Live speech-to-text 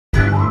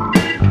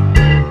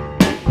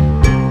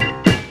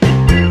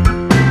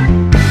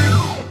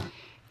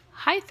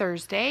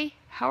Thursday.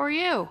 How are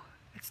you?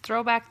 It's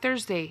Throwback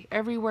Thursday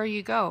everywhere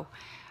you go.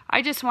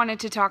 I just wanted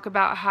to talk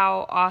about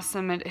how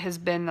awesome it has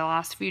been the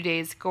last few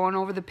days, going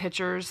over the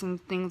pictures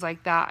and things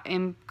like that,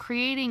 and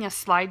creating a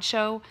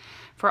slideshow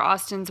for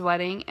Austin's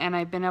wedding. And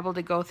I've been able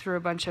to go through a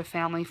bunch of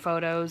family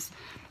photos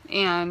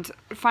and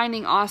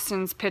finding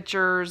Austin's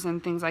pictures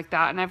and things like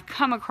that. And I've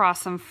come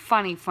across some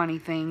funny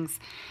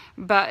things.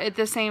 But at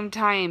the same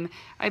time,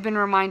 I've been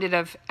reminded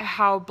of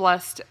how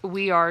blessed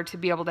we are to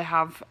be able to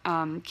have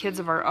kids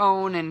of our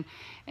own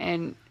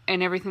and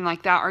everything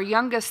like that. Our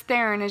youngest,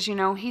 Theron, as you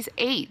know, he's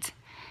 8.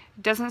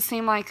 It doesn't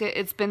seem like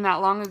it's been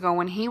that long ago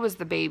when he was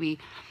the baby.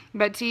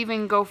 But to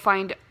even go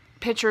find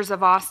pictures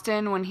of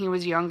Austin when he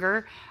was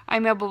younger,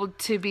 I'm able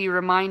to be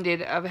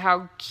reminded of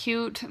how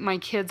cute my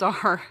kids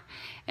are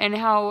and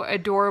how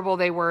adorable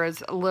they were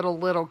as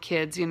little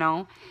kids, you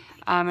know,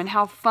 and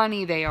how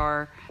funny they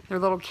are. Their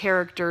little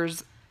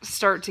characters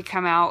start to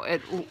come out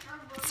at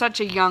such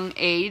a young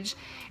age.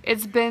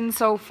 It's been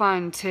so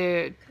fun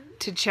to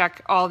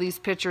check all these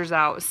pictures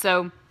out.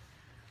 So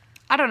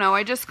I don't know,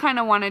 I just kind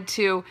of wanted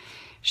to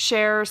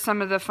share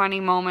some of the funny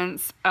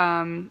moments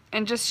and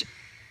just,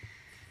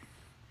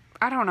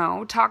 I don't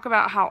know, talk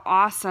about how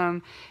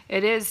awesome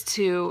it is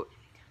to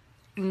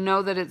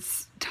know that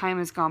time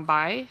has gone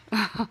by.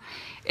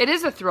 It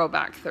is a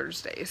Throwback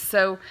Thursday.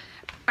 So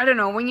I don't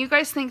know, when you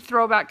guys think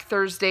Throwback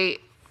Thursday,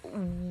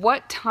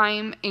 what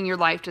time in your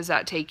life does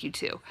that take you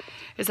to?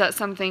 Is that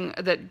something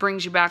that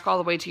brings you back all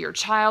the way to your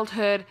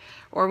childhood?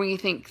 Or when you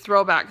think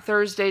Throwback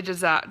Thursday,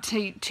 does that,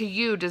 to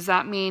you, does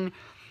that mean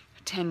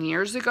 10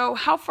 years ago?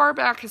 How far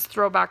back is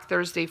Throwback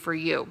Thursday for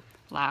you?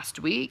 Last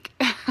week?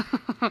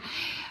 But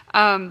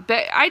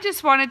I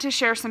just wanted to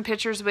share some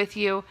pictures with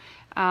you.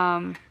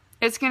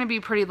 It's going to be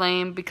pretty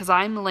lame because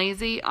I'm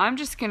lazy. I'm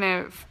just going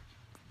to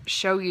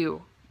show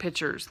you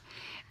pictures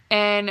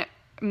and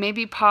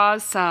maybe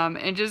pause some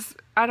and just,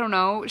 I don't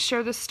know,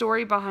 share the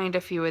story behind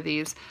a few of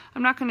these.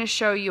 I'm not going to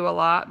show you a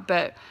lot,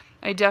 but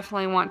I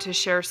definitely want to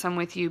share some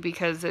with you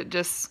because it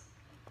just,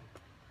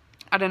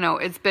 I don't know,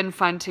 it's been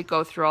fun to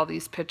go through all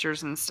these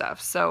pictures and stuff.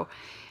 So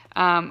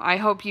I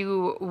hope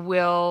you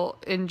will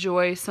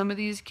enjoy some of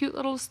these cute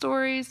little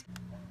stories.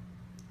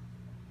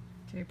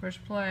 Okay, push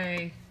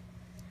play.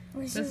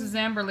 This is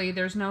EmberLee.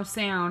 There's no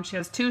sound. She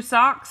has 2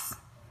 socks.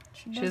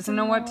 She doesn't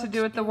know what to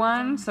do with the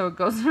one, so it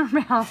goes in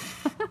her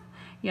mouth.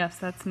 Yes,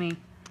 that's me.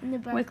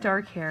 With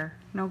dark hair.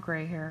 No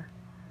gray hair.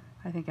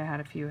 I think I had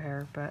a few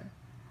hair, but...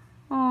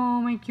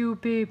 Oh, my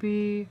cute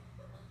baby.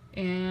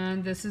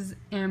 And this is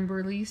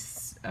EmberLee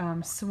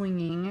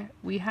swinging.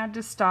 We had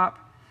to stop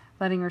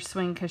letting her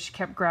swing because she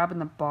kept grabbing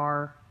the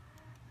bar.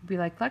 I'd be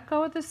like, let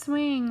go of the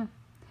swing.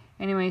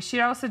 Anyway, she'd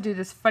also do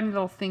this funny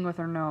little thing with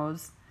her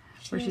nose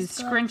where she'd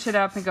scrunch it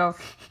up and go...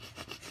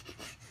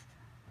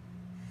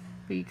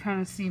 But you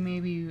kind of see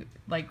maybe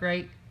like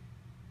right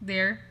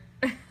there.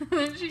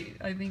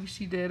 I think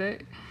she did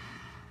it.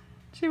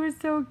 She was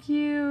so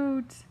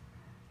cute.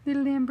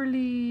 Little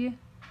EmberLee.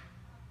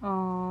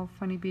 Oh,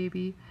 funny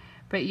baby.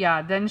 But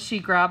yeah, then she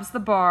grabs the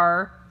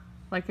bar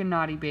like a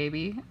naughty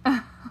baby.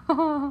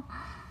 I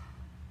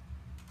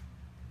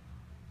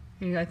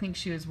think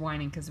she was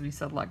whining because we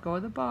said let go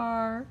of the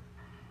bar.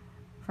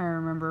 If I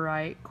remember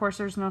right. Of course,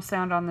 there's no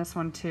sound on this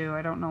one too.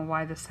 I don't know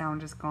why the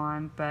sound is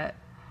gone, but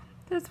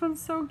this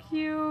one's so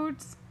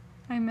cute.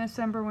 I miss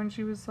Ember when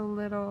she was so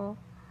little.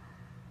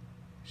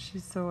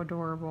 She's so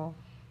adorable.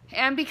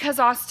 And because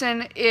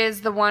Austin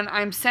is the one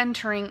I'm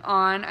centering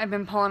on, I've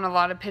been pulling a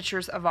lot of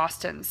pictures of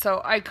Austin.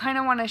 So I kind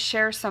of want to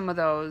share some of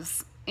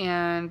those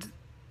and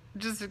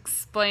just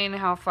explain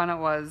how fun it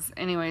was.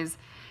 Anyways,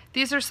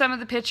 these are some of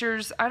the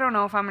pictures. I don't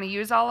know if I'm going to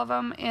use all of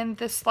them in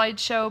this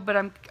slideshow, but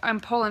I'm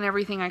pulling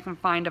everything I can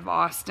find of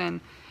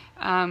Austin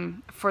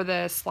for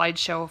the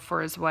slideshow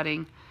for his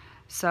wedding.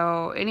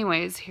 So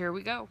anyways, here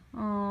we go.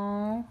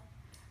 Oh,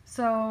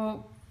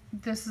 so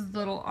this is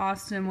little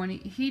Austin when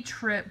he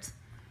tripped.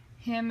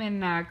 Him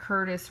and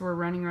Kurtis were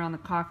running around the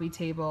coffee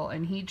table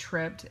and he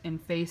tripped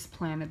and face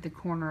planted the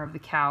corner of the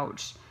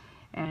couch.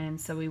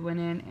 And so we went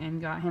in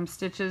and got him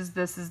stitches.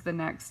 This is the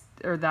next,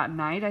 or that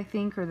night I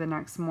think, or the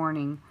next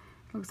morning.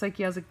 Looks like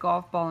he has a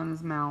golf ball in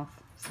his mouth.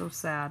 So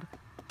sad.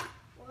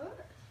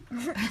 What?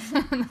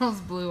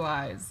 Those blue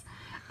eyes.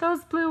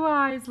 Those blue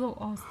eyes, little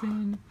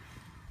Austin.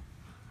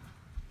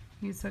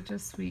 He's such a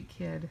sweet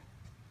kid.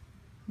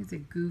 He's a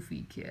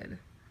goofy kid.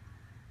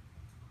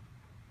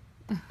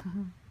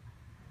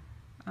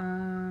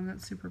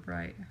 That's super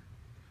bright.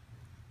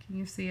 Can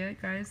you see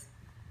it, guys?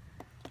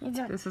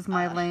 This is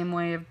my lame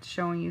way of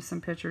showing you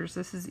some pictures.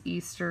 This is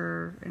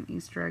Easter, an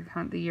Easter egg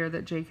hunt, the year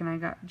that Jake and I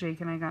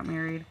got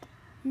married.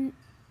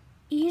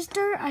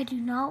 Easter, I do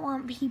not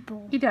want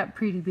people. You that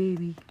pretty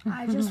baby.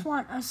 I just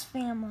want us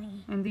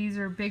family. And these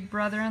are big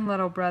brother and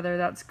little brother.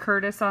 That's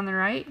Kurtis on the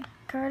right.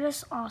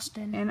 Kurtis,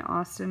 Austin. And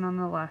Austin on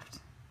the left.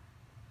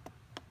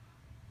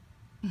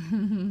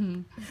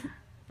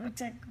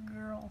 Looks like a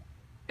girl.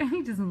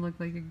 He doesn't look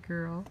like a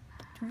girl.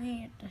 To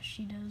me,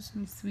 she does.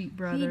 These sweet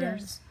brothers. He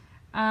does.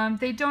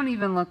 They don't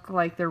even look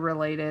like they're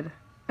related.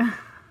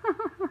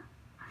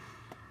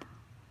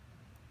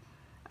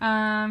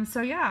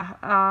 So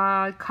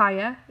yeah,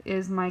 Kaya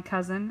is my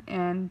cousin,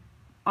 and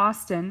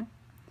Austin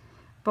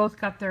both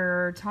got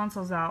their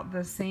tonsils out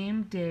the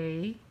same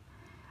day.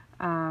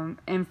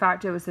 In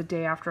fact, it was the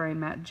day after I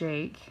met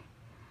Jake.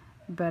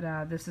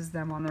 But this is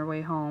them on their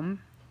way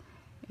home.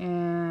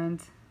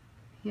 And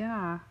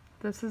yeah,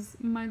 this is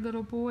my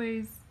little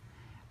boys.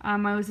 I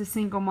was a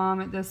single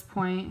mom at this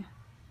point.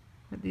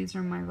 But these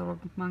are my little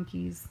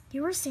monkeys.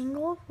 You were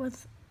single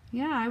with...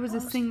 Yeah, I was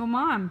a single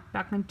mom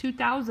back in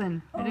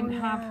 2000. Oh, I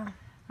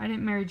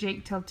didn't marry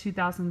Jake till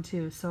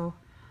 2002. So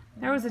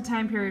there was a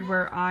time period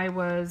where I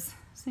was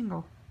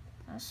single.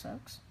 That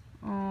sucks.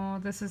 Oh,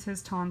 this is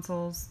his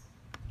tonsils.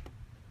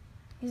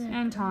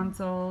 And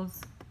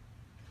tonsils.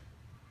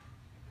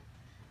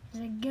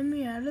 He's like, get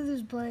me out of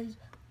this place.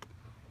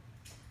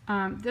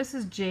 This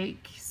is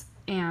Jake's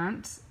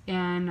aunt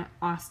in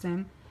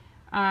Austin.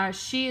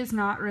 She is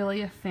not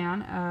really a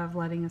fan of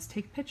letting us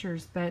take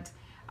pictures, but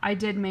I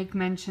did make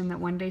mention that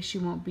one day she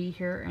won't be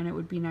here and it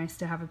would be nice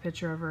to have a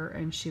picture of her,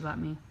 and she let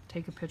me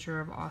take a picture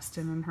of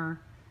Austin and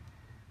her.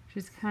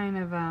 She's kind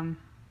of,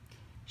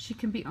 she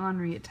can be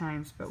ornery at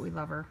times, but we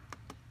love her.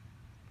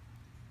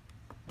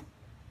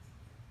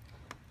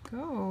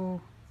 Go.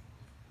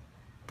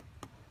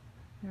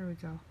 There we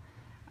go.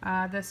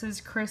 This is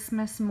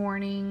Christmas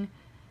morning.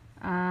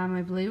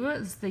 I believe it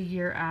was the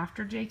year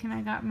after Jake and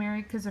I got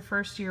married, because the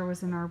first year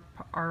was in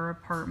our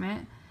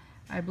apartment.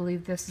 I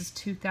believe this is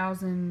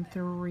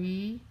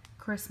 2003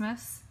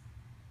 Christmas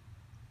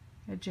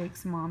at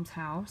Jake's mom's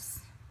house.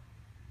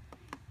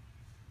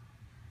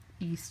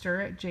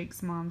 Easter at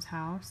Jake's mom's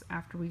house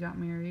after we got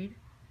married.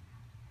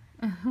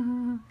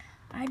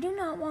 I do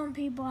not want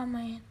people on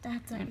my...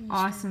 That's at Easter.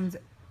 Austin's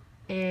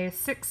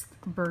 6th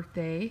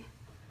birthday.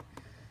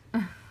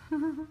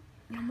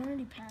 I'm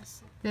already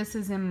past it. This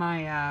is in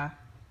my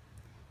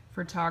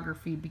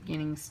photography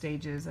beginning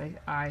stages.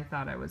 I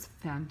thought I was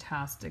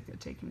fantastic at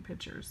taking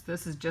pictures.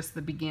 This is just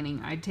the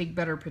beginning. I'd take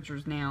better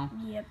pictures now.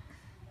 Yep.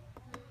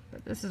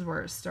 But this is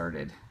where it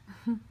started.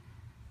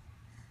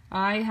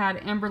 I had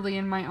EmberLee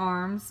in my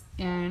arms,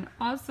 and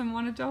Austin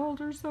wanted to hold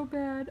her so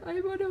bad. I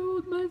want to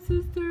hold my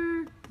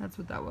sister. That's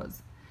what that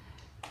was.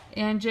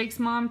 And Jake's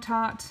mom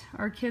taught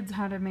our kids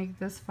how to make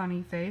this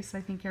funny face.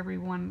 I think every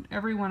one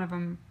of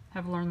them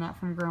have learned that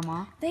from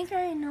Grandma. I think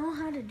I know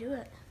how to do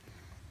it.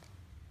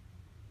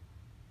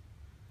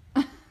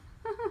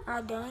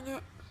 Doing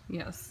it?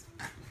 Yes.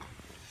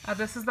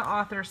 This is the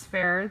author's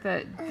fair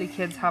that the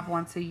kids have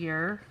once a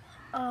year.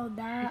 Oh,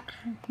 that.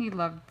 He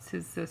loved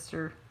his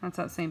sister. That's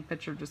that same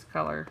picture, just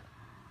color.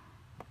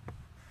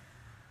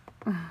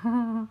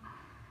 And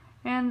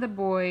the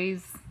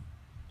boys.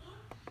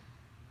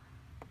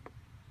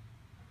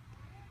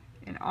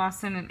 And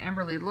Austin and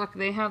EmberLee. Look,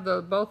 they have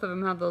those, both of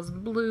them have those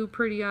blue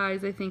pretty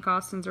eyes. I think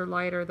Austin's are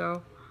lighter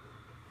though.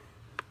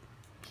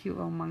 Cute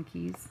little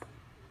monkeys.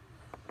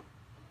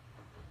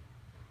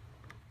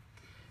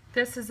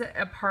 This is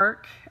a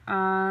park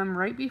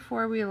right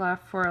before we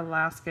left for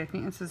Alaska. I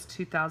think this is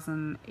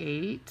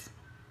 2008.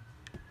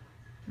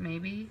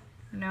 Maybe.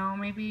 No,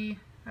 maybe.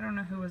 I don't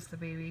know who was the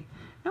baby.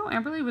 No,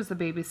 EmberLee was the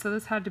baby, so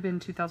this had to be in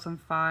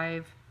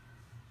 2005.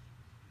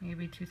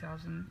 Maybe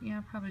 2000. Yeah,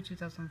 probably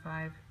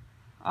 2005.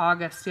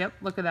 August. Yep,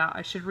 look at that.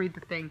 I should read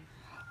the thing.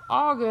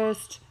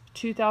 August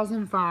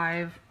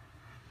 2005.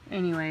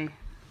 Anyway.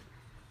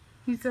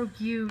 He's so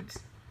cute.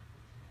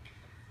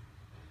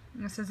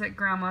 This is at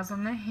Grandma's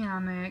on the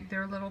hammock.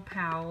 They're little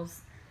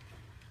pals.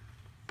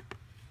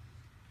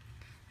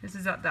 This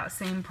is at that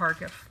same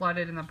park. It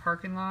flooded in the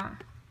parking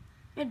lot.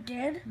 It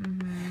did?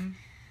 Mm-hmm.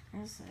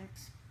 That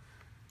sucks.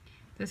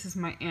 This is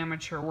my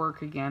amateur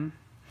work again.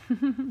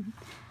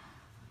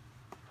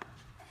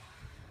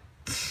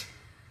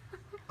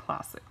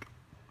 Classic.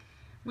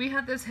 We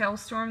had this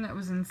hailstorm that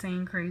was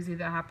insane crazy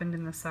that happened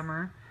in the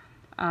summer.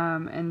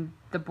 And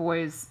the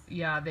boys,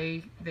 yeah,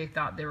 they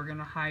thought they were going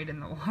to hide in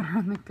the water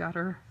in the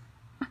gutter.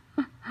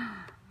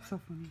 So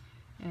funny.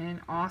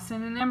 And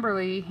Austin and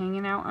EmberLee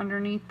hanging out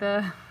underneath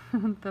the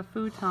the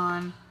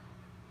futon.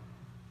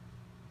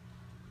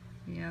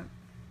 Yep.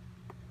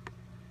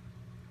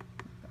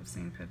 That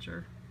same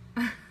picture.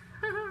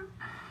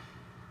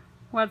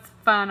 What's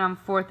fun on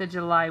 4th of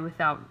July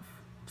without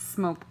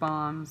smoke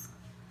bombs?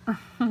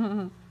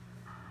 What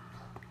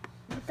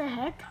the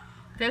heck?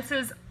 This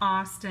is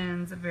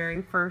Austin's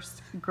very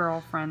first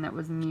girlfriend that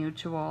was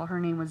mutual. Her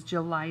name was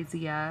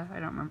Jolizia. I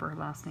don't remember her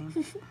last name.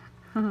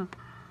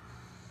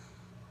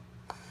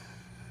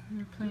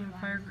 They're playing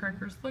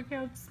firecrackers. Look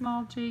how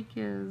small Jake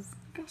is.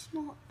 Look how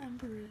small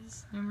Ember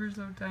is. Ember's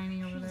so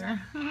tiny over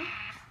there.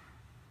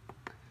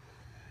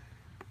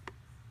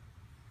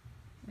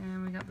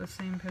 And we got the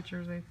same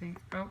pictures, I think.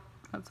 Oh,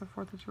 that's a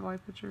 4th of July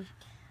picture.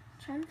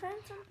 Trying to find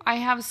something. I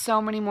have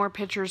so many more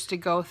pictures to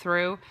go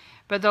through,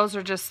 but those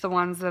are just the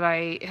ones that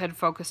I had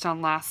focused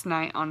on last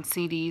night on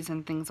CDs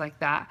and things like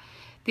that.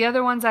 The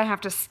other ones I have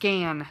to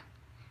scan.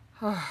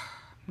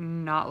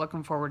 Not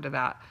looking forward to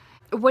that.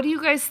 What do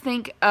you guys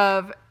think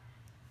of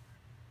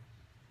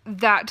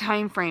that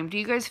time frame? Do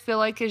you guys feel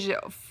like as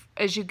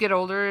you get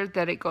older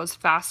that it goes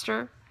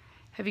faster?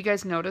 Have you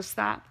guys noticed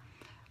that?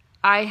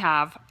 I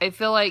have. I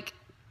feel like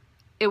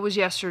it was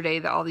yesterday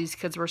that all these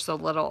kids were so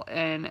little,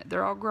 and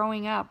they're all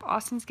growing up.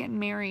 Austin's getting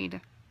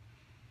married.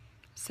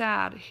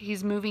 Sad.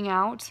 He's moving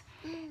out,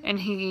 and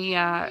he's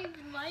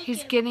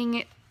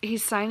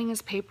signing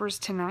his papers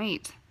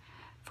tonight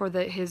for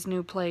his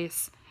new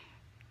place.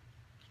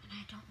 And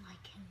I don't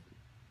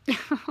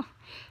like him.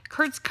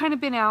 Kurt's kind of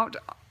been out.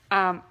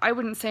 I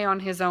wouldn't say on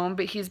his own,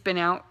 but he's been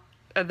out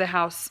of the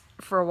house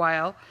for a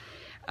while.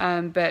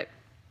 But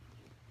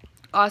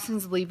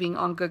Austin's leaving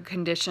on good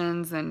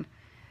conditions, and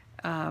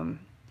I'm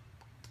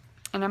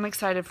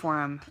excited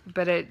for him.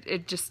 But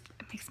it just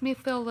makes me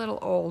feel a little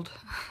old.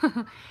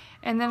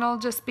 And then it'll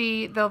just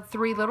be the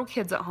 3 little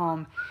kids at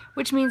home,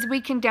 which means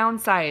we can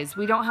downsize.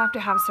 We don't have to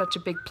have such a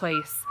big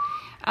place.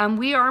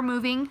 We are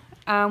moving.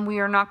 We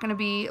are not going to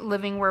be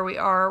living where we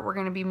are. We're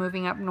going to be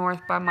moving up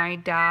north by my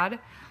dad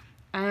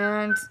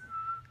and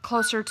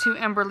closer to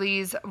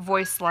EmberLee's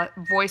voice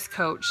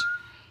coach.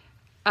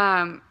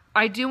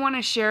 I do want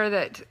to share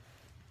that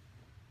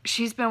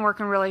she's been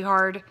working really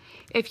hard.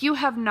 If you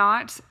have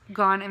not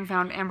gone and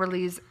found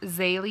EmberLee's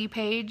Zalee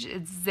page,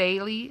 it's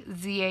Zalee,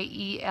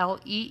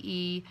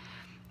 Z-A-E-L-E-E,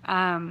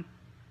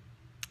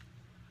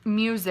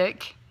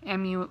 music,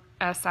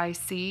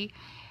 M-U-S-I-C.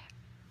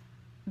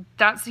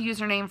 That's the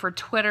username for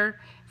Twitter,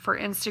 for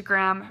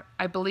Instagram,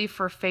 I believe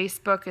for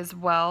Facebook as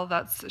well.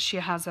 She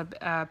has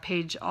a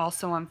page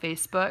also on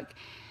Facebook.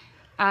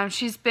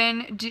 She's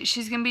going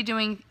to be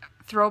doing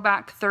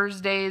Throwback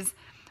Thursdays,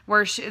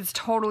 where it's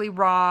totally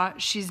raw.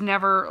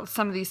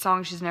 Some of these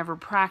songs she's never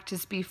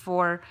practiced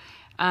before.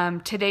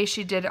 Today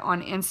she did it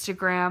on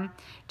Instagram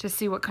to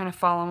see what kind of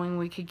following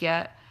we could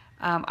get.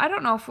 I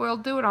don't know if we'll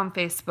do it on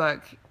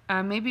Facebook.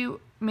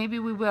 Maybe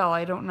we will.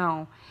 I don't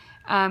know.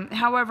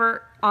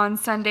 However, on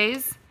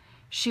Sundays,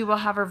 she will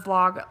have her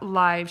vlog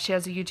live. She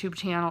has a YouTube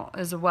channel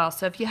as well.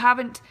 So if you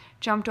haven't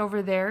jumped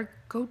over there,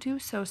 go do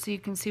so you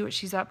can see what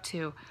she's up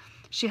to.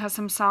 She has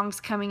some songs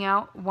coming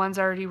out. One's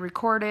already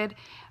recorded.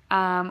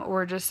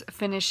 We're just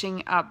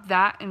finishing up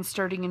that and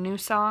starting a new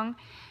song.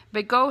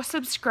 But go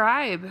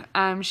subscribe.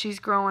 She's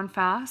growing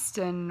fast,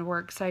 and we're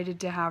excited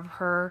to have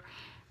her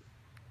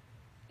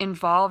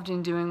involved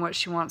in doing what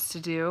she wants to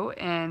do.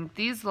 And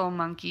these little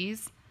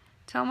monkeys,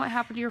 tell them what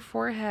happened to your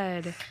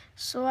forehead.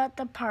 So at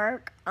the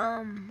park,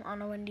 on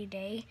a windy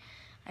day,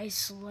 I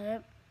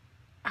slipped.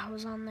 I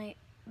was on the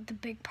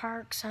big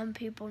park. Some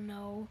people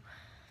know.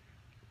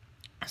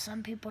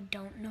 Some people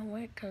don't know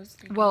it because.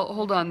 Well,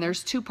 hold on.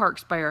 There's 2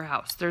 parks by our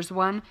house. There's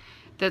one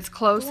that's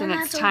close and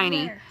it's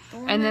tiny,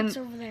 and then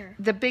over there.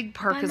 The big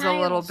park is a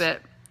little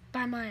bit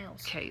by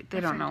miles. Okay, they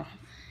don't know.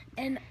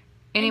 And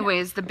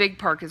anyways, the big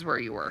park is where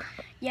you were.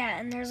 Yeah,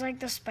 and there's like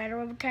the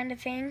spiderweb kind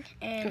of thing.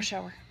 And go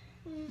shower.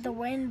 The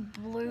wind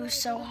blew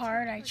so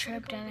hard I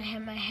tripped and I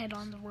hit my head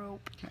on the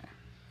rope. Okay.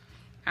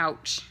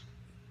 Ouch.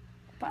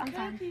 But I'm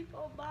fine.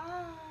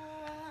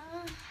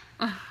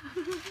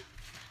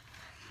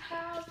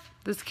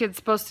 This kid's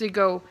supposed to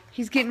go.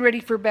 He's getting ready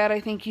for bed. I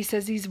think he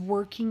says he's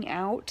working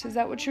out. Is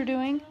that what you're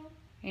doing?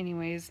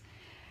 Anyways,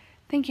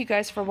 thank you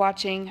guys for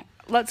watching.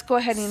 Let's go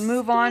ahead and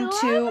move on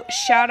to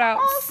shout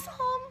outs. Awesome.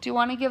 Do you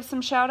want to give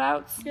some shout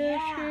outs? Yeah,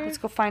 sure. Let's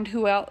go find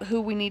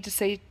who we need to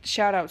say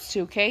shout outs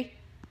to, okay?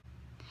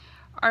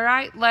 All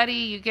right, Letty,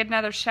 you get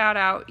another shout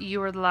out. You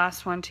were the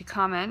last one to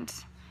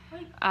comment.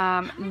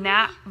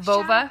 Nat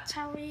Vova.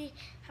 Have we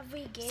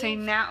say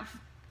Nat.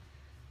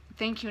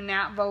 Thank you,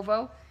 Nat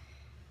Vovo.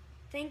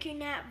 Thank you,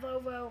 Nat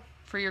Vovo,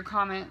 for your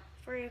comment.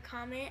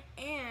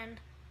 And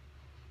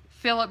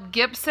Philip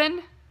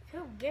Gibson.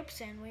 Phil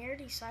Gibson, we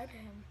already cited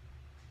him.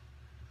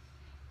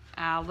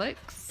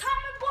 Alex.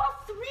 Comment ball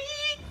 3.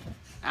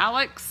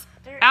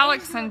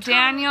 Alex and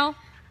Daniel.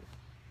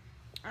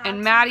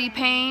 And Maddie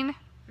Payne.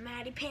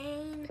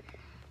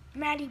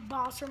 Maddie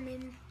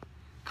Bosserman.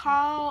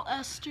 Carl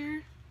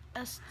Esther.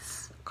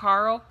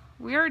 Carl.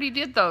 We already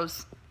did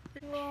those.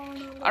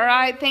 All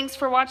right, thanks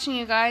for watching,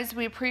 you guys.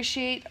 We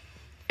appreciate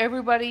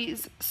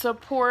everybody's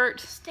support.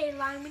 Stay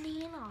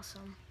limey and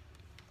awesome.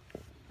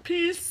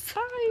 Peace.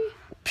 Bye.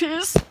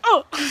 Peace.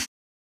 Oh.